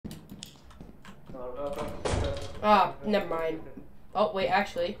Ah, never mind. Oh, wait,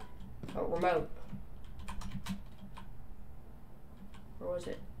 actually. Oh, remote. Where was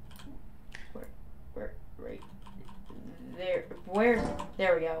it? Where, right there. Where?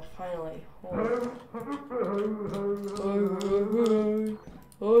 There we go, finally.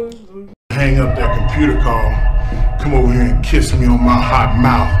 Hang up that computer call. Come over here and kiss me on my hot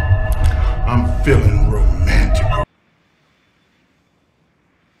mouth. I'm feeling romantic.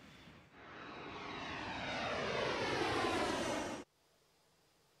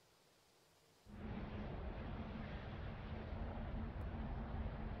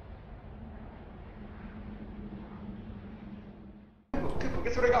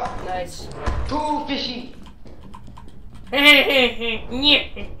 Guess what I got? Nice. 2 fishy.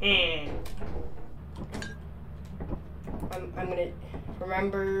 I'm gonna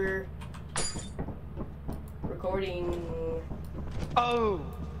remember recording Oh.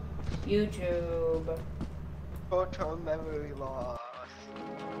 YouTube. Photo memory loss.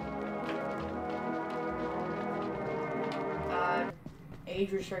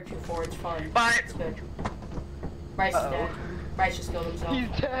 Age restriction 4, it's fun. Bye. It's good. Bryce is dead. Bryce just killed himself. He's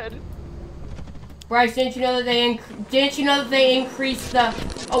dead. Bryce, didn't you know that they increased the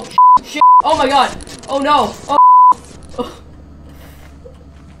shit. Oh my god. Oh no. Oh.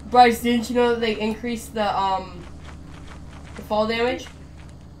 Bryce, didn't you know that they increased the fall damage?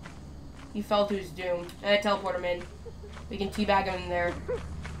 He fell to his doom. And I teleport him in. We can teabag him in there.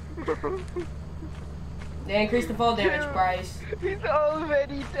 They increased the fall damage, Bryce. He's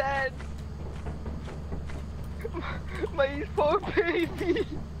already dead. My poor baby.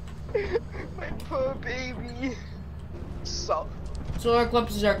 My poor baby. So. Solar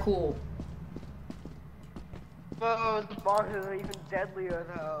eclipses are cool. Oh, the bosses are even deadlier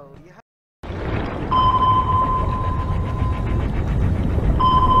though.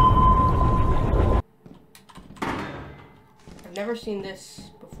 I've never seen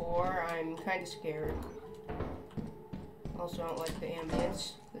this before. I'm kind of scared. Also, I don't like the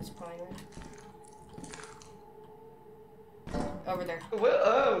ambience that's playing with. Over there. Where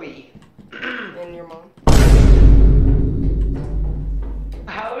are we? And your mom.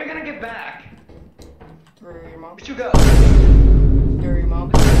 How are we gonna get back? Through your mom. Where'd you go? Through your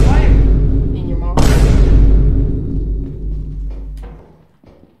mom. Why? In your mom.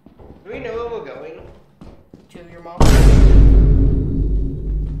 Do we know where we're going? To your mom.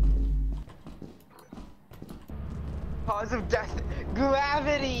 Cause of death.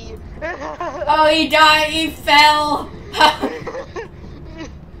 Gravity! Oh, he died! He fell!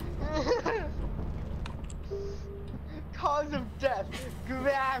 Cause of death.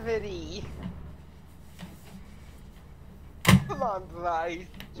 Gravity! Come on, Bryce.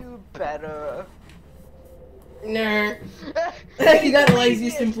 Do better. Nah. You got a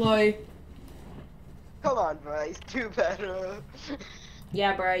laziest employee. Come on, Bryce. Do better.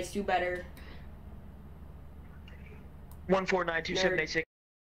 Yeah, Bryce, do better. 1492786.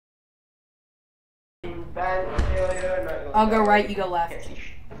 I'll go right, you go left.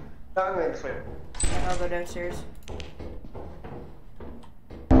 I'm going this way. I'll go downstairs.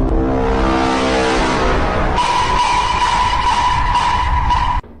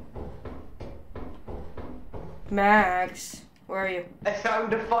 Max, where are you? I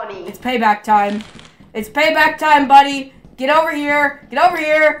found it funny. It's payback time. It's payback time, buddy. Get over here. Get over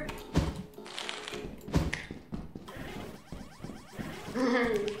here.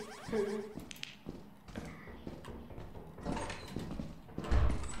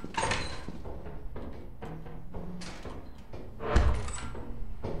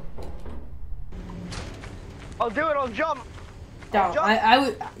 I'll do it. I'll jump. Don't. I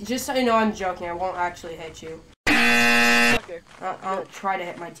would just so you know I'm joking. I won't actually hit you. Okay. I'll try to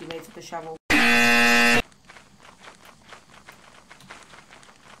hit my teammates with the shovel. The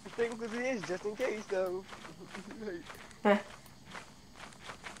thing with it is just in case though.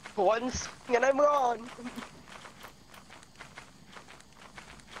 For once, and I'm wrong.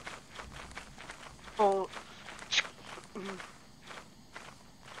 Oh.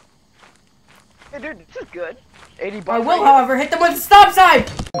 Hey dude, this is good. 80 bucks. I will, however, hit them with the stop sign!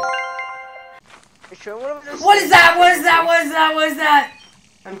 Sure What is that? What is that? What is that? What is that?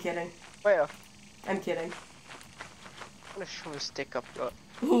 I'm kidding. Where? I'm kidding. I'm gonna show a stick up your.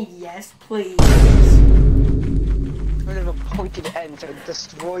 Yes, please. Rid of a pointed end so it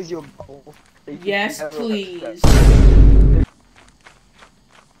destroys your bowl. Yes, please.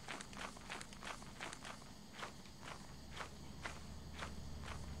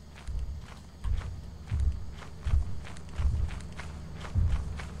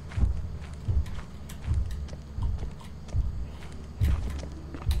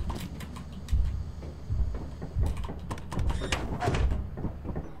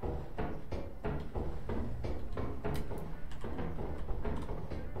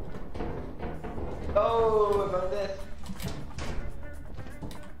 Oh, about this.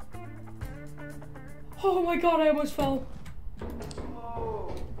 Oh my god, I almost fell.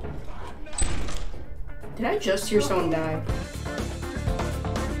 Oh. Did I just hear someone die?